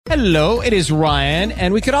Hello, it is Ryan,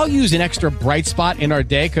 and we could all use an extra bright spot in our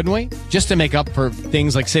day, couldn't we? Just to make up for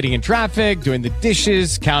things like sitting in traffic, doing the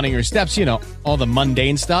dishes, counting your steps, you know, all the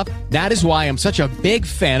mundane stuff. That is why I'm such a big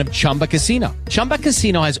fan of Chumba Casino. Chumba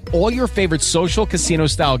Casino has all your favorite social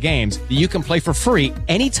casino-style games that you can play for free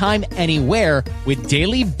anytime, anywhere with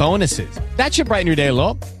daily bonuses. That should brighten your day a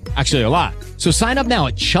little. Actually, a lot. So sign up now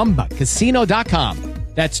at ChumbaCasino.com.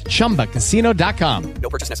 That's ChumbaCasino.com. No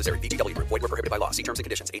purchase necessary. VGW Group. Void where prohibited by law. See terms and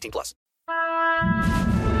conditions. 18 plus.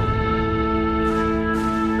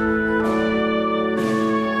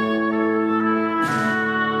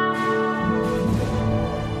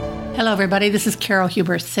 Hello, everybody. This is Carol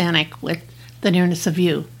Huber-Sanic with The Nearness of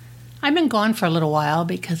You. I've been gone for a little while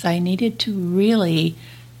because I needed to really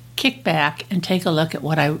kick back and take a look at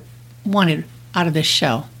what I wanted out of this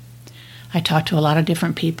show. I talked to a lot of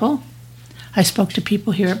different people. I spoke to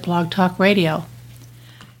people here at Blog Talk Radio.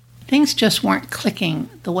 Things just weren't clicking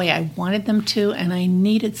the way I wanted them to, and I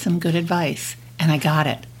needed some good advice, and I got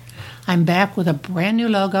it. I'm back with a brand new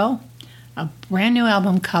logo, a brand new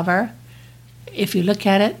album cover. If you look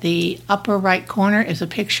at it, the upper right corner is a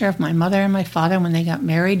picture of my mother and my father when they got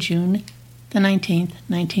married June the 19th,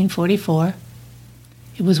 1944.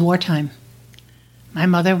 It was wartime. My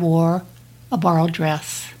mother wore a borrowed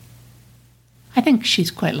dress. I think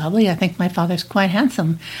she's quite lovely. I think my father's quite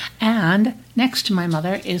handsome. And next to my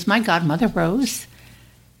mother is my godmother, Rose.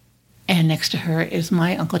 And next to her is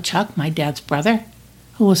my Uncle Chuck, my dad's brother,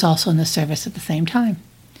 who was also in the service at the same time.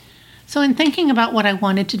 So in thinking about what I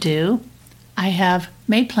wanted to do, I have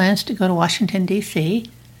made plans to go to Washington, D.C.,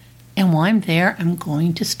 and while I'm there, I'm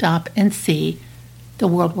going to stop and see the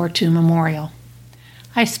World War II Memorial.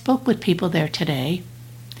 I spoke with people there today,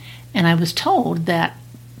 and I was told that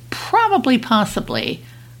possibly,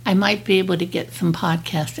 I might be able to get some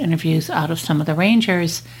podcast interviews out of some of the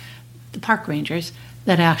rangers, the park rangers,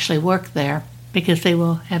 that actually work there, because they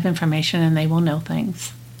will have information and they will know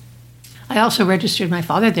things. I also registered my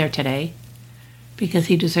father there today, because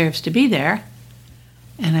he deserves to be there,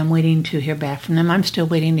 and I'm waiting to hear back from them. I'm still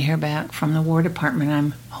waiting to hear back from the War Department.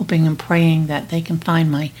 I'm hoping and praying that they can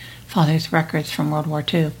find my father's records from World War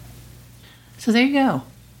II. So there you go.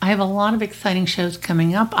 I have a lot of exciting shows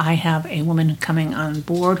coming up. I have a woman coming on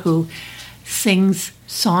board who sings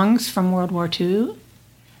songs from World War II.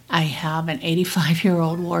 I have an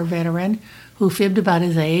 85-year-old war veteran who fibbed about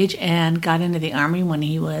his age and got into the Army when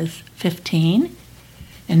he was 15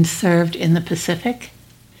 and served in the Pacific.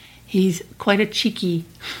 He's quite a cheeky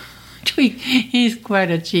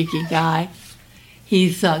guy.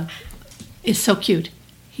 He's so cute.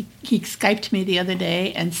 He Skyped me the other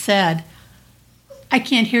day and said, "I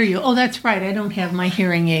can't hear you." Oh, that's right. I don't have my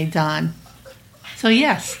hearing aids on. So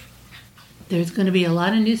yes, there's going to be a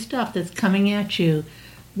lot of new stuff that's coming at you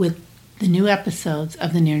with the new episodes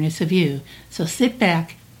of The Nearness of You. So sit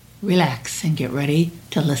back, relax, and get ready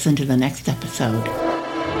to listen to the next episode.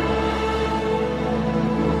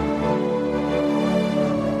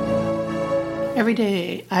 Every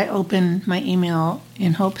day I open my email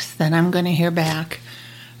in hopes that I'm going to hear back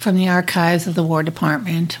from the archives of the War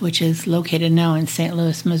Department, which is located now in St.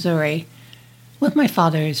 Louis, Missouri, with my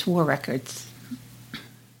father's war records.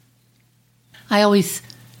 I always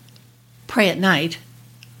pray at night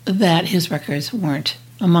that his records weren't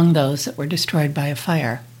among those that were destroyed by a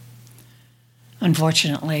fire.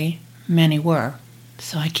 Unfortunately, many were.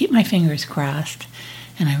 So I keep my fingers crossed,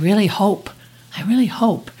 and I really hope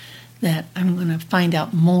that I'm going to find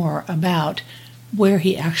out more about where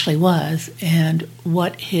he actually was and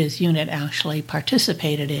what his unit actually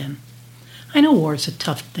participated in. I know war is a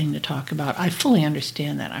tough thing to talk about. I fully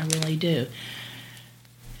understand that. I really do.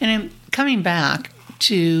 And I'm coming back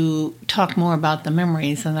to talk more about the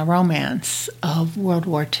memories and the romance of World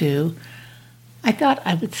War II. I thought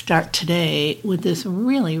I would start today with this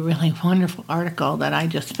really, really wonderful article that I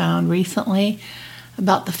just found recently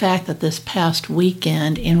about the fact that this past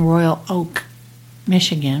weekend in Royal Oak,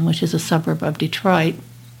 Michigan, which is a suburb of Detroit,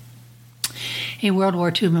 a World War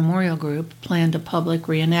II memorial group planned a public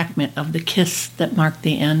reenactment of the kiss that marked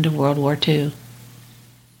the end of World War II.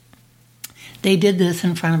 They did this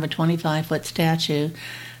in front of a 25-foot statue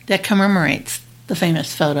that commemorates the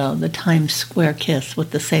famous photo, the Times Square kiss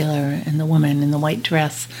with the sailor and the woman in the white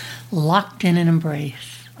dress locked in an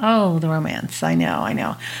embrace. Oh, the romance. I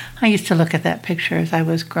know. I used to look at that picture as I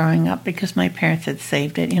was growing up because my parents had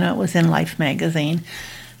saved it. It was in Life magazine.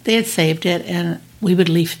 They had saved it, and we would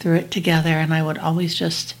leaf through it together, and I would always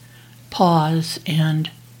just pause and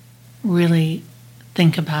really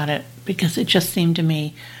think about it because it just seemed to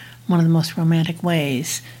me one of the most romantic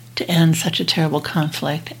ways to end such a terrible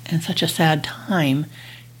conflict and such a sad time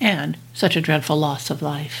and such a dreadful loss of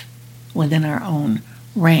life within our own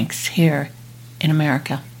ranks here in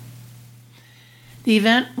America. The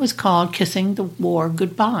event was called Kissing the War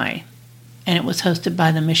Goodbye, and it was hosted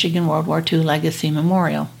by the Michigan World War II Legacy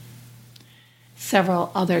Memorial.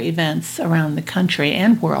 Several other events around the country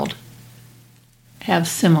and world have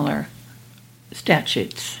similar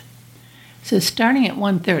statutes. So starting at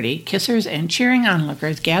 1:30, kissers and cheering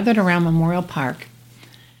onlookers gathered around Memorial Park,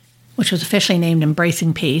 which was officially named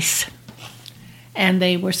Embracing Peace, and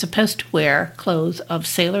they were supposed to wear clothes of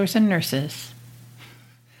sailors and nurses.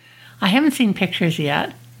 I haven't seen pictures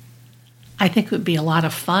yet. I think it would be a lot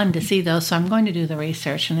of fun to see those, so I'm going to do the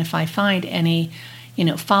research, and if I find any,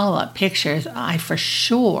 follow-up pictures, I for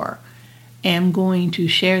sure am going to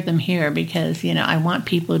share them here because, I want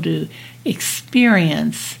people to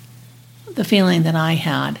experience the feeling that I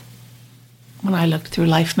had when I looked through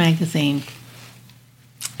Life magazine,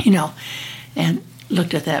 and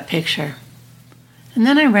looked at that picture. And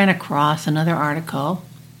then I ran across another article,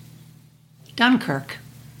 Dunkirk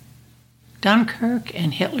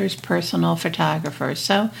and Hitler's personal photographers.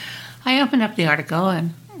 So I opened up the article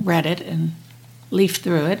and read it and leafed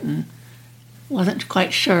through it and wasn't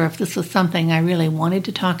quite sure if this was something I really wanted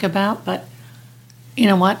to talk about, but you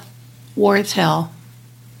know what? War is hell,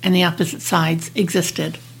 and the opposite sides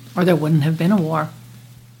existed, or there wouldn't have been a war.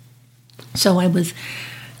 So I was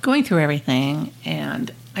going through everything,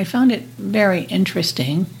 and I found it very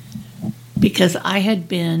interesting because I had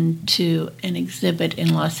been to an exhibit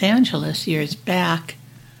in Los Angeles years back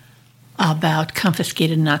about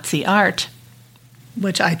confiscated Nazi art,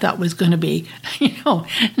 which I thought was going to be,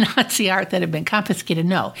 Nazi art that had been confiscated.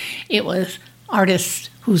 No, it was artists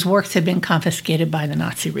whose works had been confiscated by the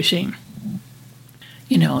Nazi regime.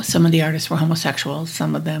 Some of the artists were homosexuals,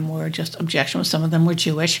 some of them were just objectionable, some of them were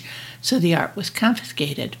Jewish, so the art was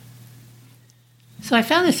confiscated. So I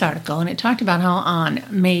found this article, and it talked about how on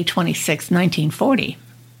May 26, 1940,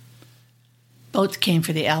 boats came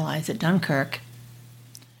for the Allies at Dunkirk,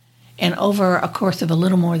 and over a course of a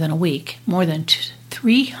little more than a week, more than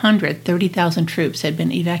 330,000 troops had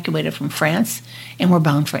been evacuated from France and were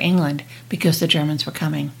bound for England because the Germans were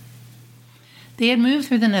coming. They had moved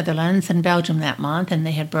through the Netherlands and Belgium that month, and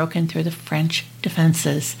they had broken through the French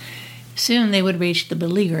defenses. Soon they would reach the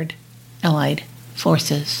beleaguered Allied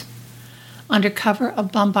forces. Under cover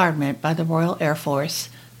of bombardment by the Royal Air Force,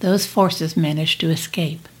 those forces managed to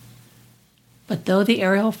escape. But though the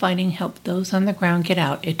aerial fighting helped those on the ground get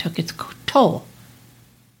out, it took its toll.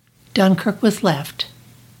 Dunkirk was left,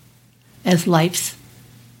 as Life's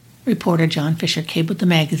reporter John Fisher cabled the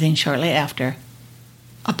magazine shortly after,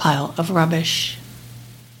 a pile of rubbish.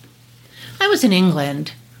 I was in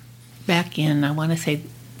England back in, I want to say,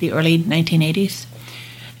 the early 1980s,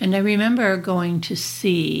 and I remember going to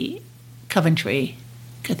see Coventry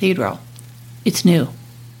Cathedral. It's new,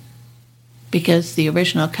 because the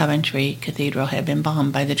original Coventry Cathedral had been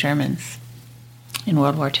bombed by the Germans in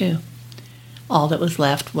World War II. All that was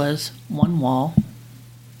left was one wall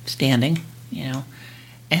standing,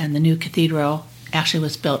 and the new cathedral actually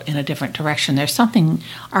was built in a different direction. There's something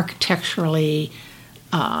architecturally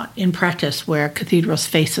in practice where cathedrals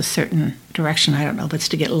face a certain direction. I don't know if it's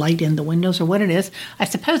to get light in the windows or what it is. I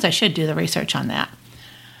suppose I should do the research on that.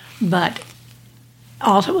 But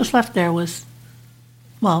all that was left there was,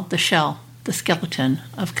 the shell, the skeleton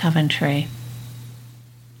of Coventry.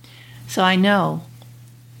 So I know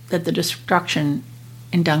that the destruction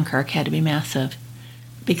in Dunkirk had to be massive,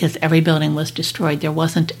 because every building was destroyed. There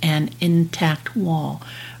wasn't an intact wall.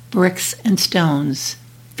 Bricks and stones,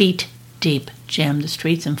 feet deep, jammed the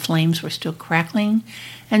streets, and flames were still crackling,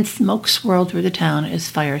 and smoke swirled through the town as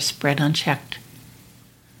fire spread unchecked,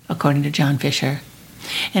 according to John Fisher.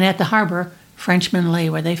 And at the harbor, Frenchmen lay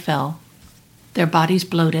where they fell, their bodies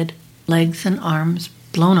bloated, legs and arms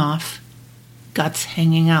blown off, guts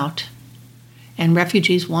hanging out, and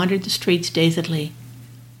refugees wandered the streets dazedly.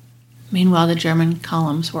 Meanwhile, the German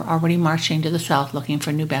columns were already marching to the south looking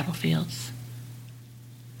for new battlefields.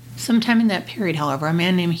 Sometime in that period, however, a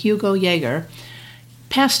man named Hugo Jäger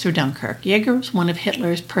passed through Dunkirk. Jäger was one of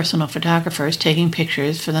Hitler's personal photographers, taking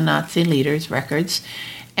pictures for the Nazi leaders' records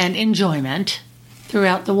and enjoyment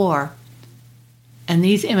throughout the war. And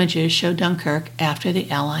these images show Dunkirk after the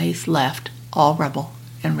Allies left, all rebel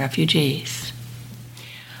and refugees.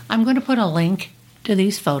 I'm going to put a link to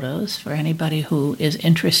these photos for anybody who is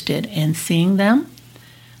interested in seeing them.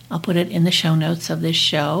 I'll put it in the show notes of this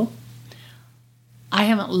show. I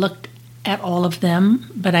haven't looked at all of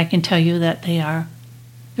them, but I can tell you that they are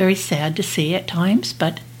very sad to see at times,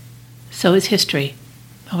 but so is history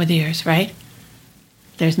over the years, right?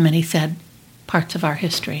 There's many sad parts of our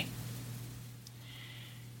history.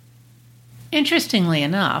 Interestingly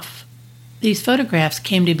enough, these photographs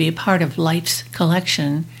came to be a part of Life's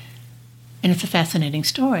collection, and it's a fascinating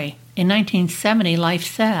story. In 1970, Life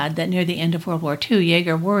said that near the end of World War II,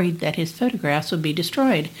 Jaeger worried that his photographs would be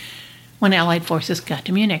destroyed when Allied forces got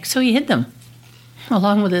to Munich, so he hid them.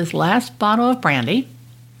 Along with his last bottle of brandy,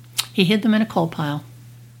 he hid them in a coal pile.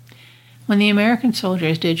 When the American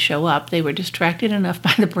soldiers did show up, they were distracted enough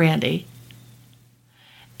by the brandy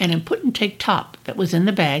and a put-and-take top that was in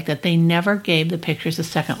the bag that they never gave the pictures a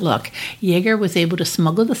second look. Jaeger was able to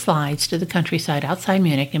smuggle the slides to the countryside outside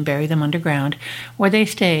Munich and bury them underground, where they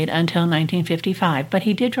stayed until 1955, but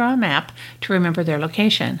he did draw a map to remember their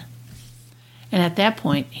location. And at that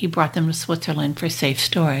point, he brought them to Switzerland for safe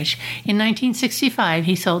storage. In 1965,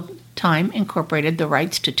 he sold Time Incorporated the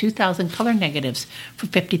rights to 2,000 color negatives for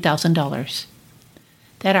 $50,000.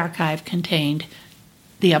 That archive contained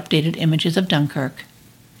the updated images of Dunkirk,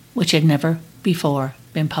 which had never before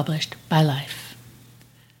been published by Life.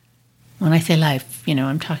 When I say Life,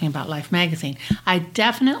 I'm talking about Life magazine. I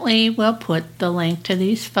definitely will put the link to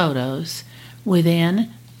these photos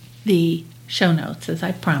within the show notes, as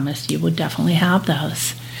I promised you would definitely have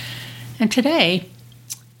those. And today,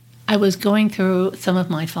 I was going through some of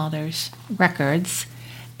my father's records,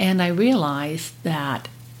 and I realized that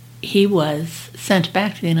he was sent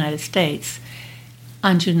back to the United States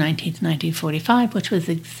on June 19th, 1945, which was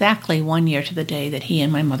exactly 1 year to the day that he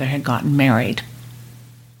and my mother had gotten married.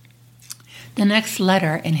 The next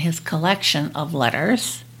letter in his collection of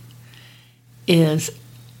letters is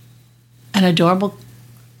an adorable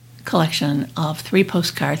collection of 3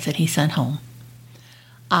 postcards that he sent home.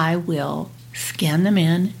 I will scan them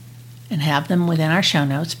in and have them within our show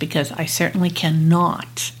notes because I certainly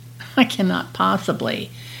cannot possibly,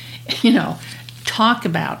 talk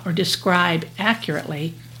about or describe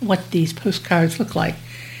accurately what these postcards look like.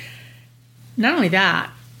 Not only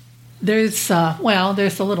that, there's a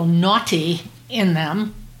little naughty in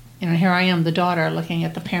them. Here I am, the daughter, looking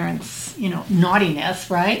at the parents', naughtiness,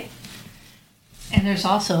 right? And there's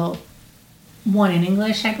also one in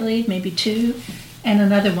English, I believe, maybe 2, and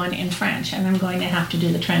another one in French, and I'm going to have to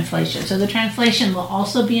do the translation. So the translation will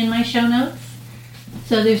also be in my show notes.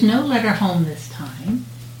 So there's no letter home this time.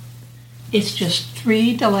 It's just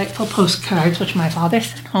 3 delightful postcards, which my father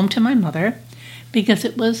sent home to my mother because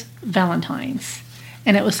it was Valentine's,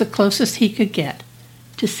 and it was the closest he could get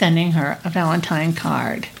to sending her a Valentine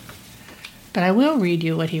card. But I will read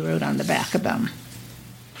you what he wrote on the back of them.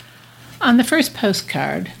 On the first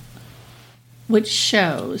postcard, which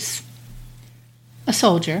shows a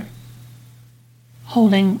soldier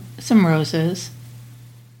holding some roses,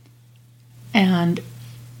 and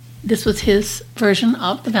this was his version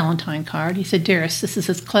of the Valentine card. He said, "Dearest, this is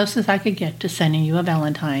as close as I could get to sending you a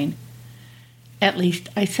Valentine. At least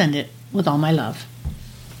I send it with all my love.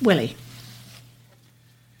 Willie."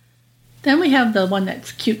 Then we have the one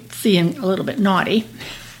that's cutesy and a little bit naughty.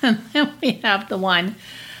 And then we have the one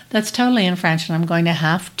that's totally in French, and I'm going to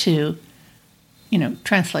have to,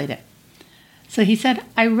 translate it. So he said,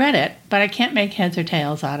 "I read it, but I can't make heads or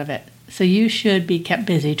tails out of it. So you should be kept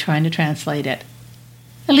busy trying to translate it.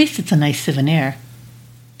 At least it's a nice souvenir.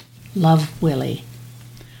 Love, Willie."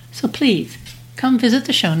 So please, come visit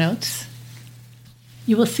the show notes.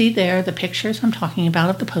 You will see there the pictures I'm talking about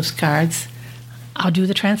of the postcards. I'll do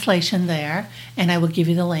the translation there, and I will give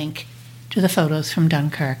you the link to the photos from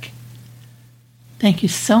Dunkirk. Thank you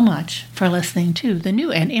so much for listening to the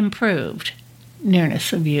new and improved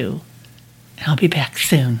Nearness of You. And I'll be back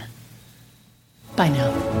soon. Bye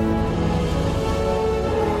now.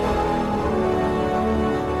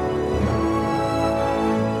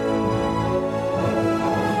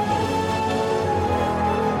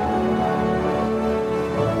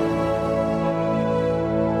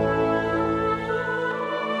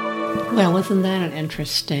 Well, wasn't that an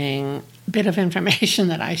interesting bit of information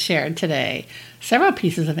that I shared today? Several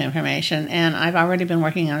pieces of information, and I've already been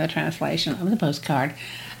working on the translation of the postcard.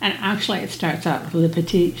 And actually, it starts out with a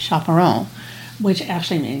petit chaperon, which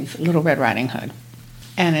actually means Little Red Riding Hood.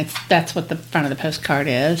 And that's what the front of the postcard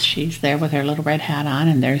is. She's there with her little red hat on,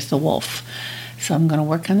 and there's the wolf. So I'm going to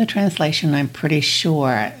work on the translation. I'm pretty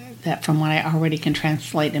sure that from what I already can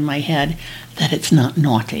translate in my head, that it's not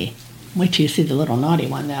naughty. Wait till you see the little naughty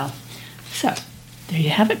one, though. So, there you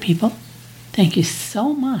have it, people. Thank you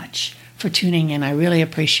so much for tuning in. I really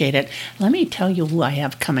appreciate it. Let me tell you who I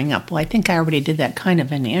have coming up. Well, I think I already did that kind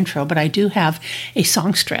of in the intro, but I do have a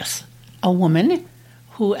songstress, a woman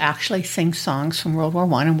who actually sings songs from World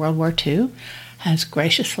War I and World War II, has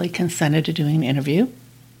graciously consented to doing an interview.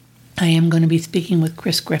 I am going to be speaking with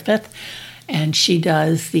Chris Griffith, And she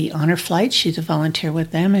does the honor flight. She's a volunteer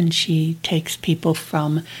with them, and she takes people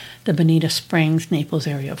from the Bonita Springs, Naples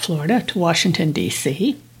area of Florida to Washington,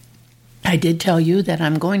 D.C. I did tell you that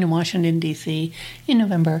I'm going to Washington, D.C. in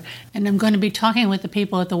November, and I'm going to be talking with the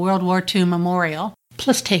people at the World War II Memorial,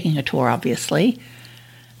 plus taking a tour, obviously.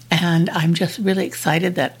 And I'm just really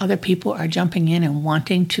excited that other people are jumping in and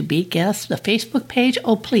wanting to be guests. The Facebook page,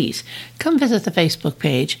 oh, please, come visit the Facebook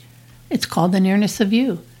page. It's called The Nearness of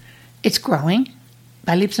You. It's growing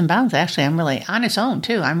by leaps and bounds, actually. I'm really on its own,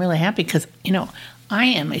 too. I'm really happy because, I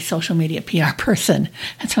am a social media PR person.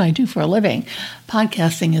 That's what I do for a living.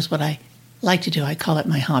 Podcasting is what I like to do. I call it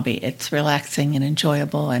my hobby. It's relaxing and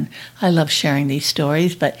enjoyable, and I love sharing these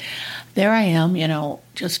stories. But there I am,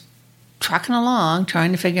 just trucking along,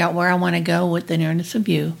 trying to figure out where I want to go with The Nearness of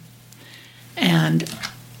You. And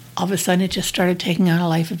all of a sudden, it just started taking on a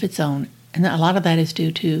life of its own. And a lot of that is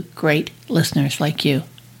due to great listeners like you.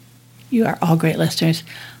 You are all great listeners.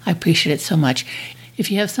 I appreciate it so much.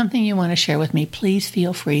 If you have something you want to share with me, please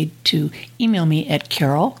feel free to email me at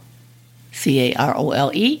Carole, Carole,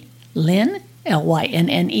 Lynn, Lynne,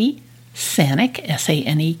 Sanek,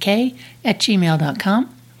 Sanek,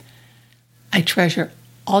 @gmail.com. I treasure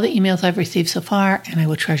all the emails I've received so far, and I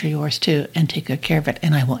will treasure yours too and take good care of it,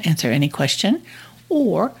 and I will answer any question.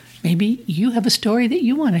 Or maybe you have a story that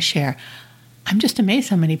you want to share. I'm just amazed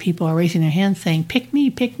how many people are raising their hands saying, pick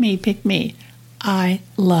me, pick me, pick me. I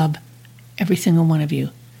love every single one of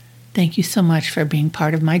you. Thank you so much for being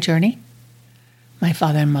part of my journey, my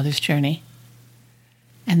father and mother's journey,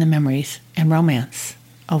 and the memories and romance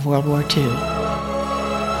of World War II.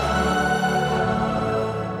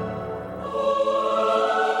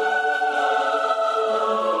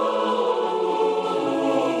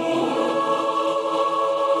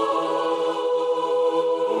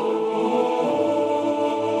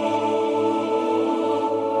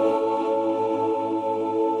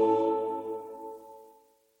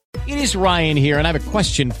 It is Ryan here, and I have a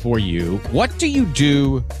question for you. What do you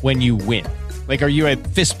do when you win? Like, are you a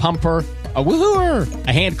fist pumper, a woohooer,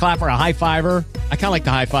 a hand clapper, a high fiver? I kind of like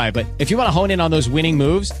the high five, but if you want to hone in on those winning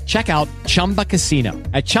moves, check out Chumba Casino.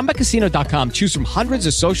 At ChumbaCasino.com, choose from hundreds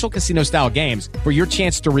of social casino-style games for your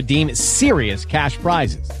chance to redeem serious cash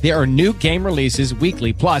prizes. There are new game releases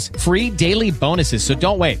weekly, plus free daily bonuses. So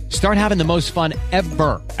don't wait. Start having the most fun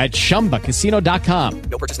ever at ChumbaCasino.com.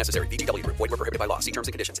 No purchase necessary. VGW Group. Void where prohibited by law. See terms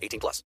and conditions. 18+.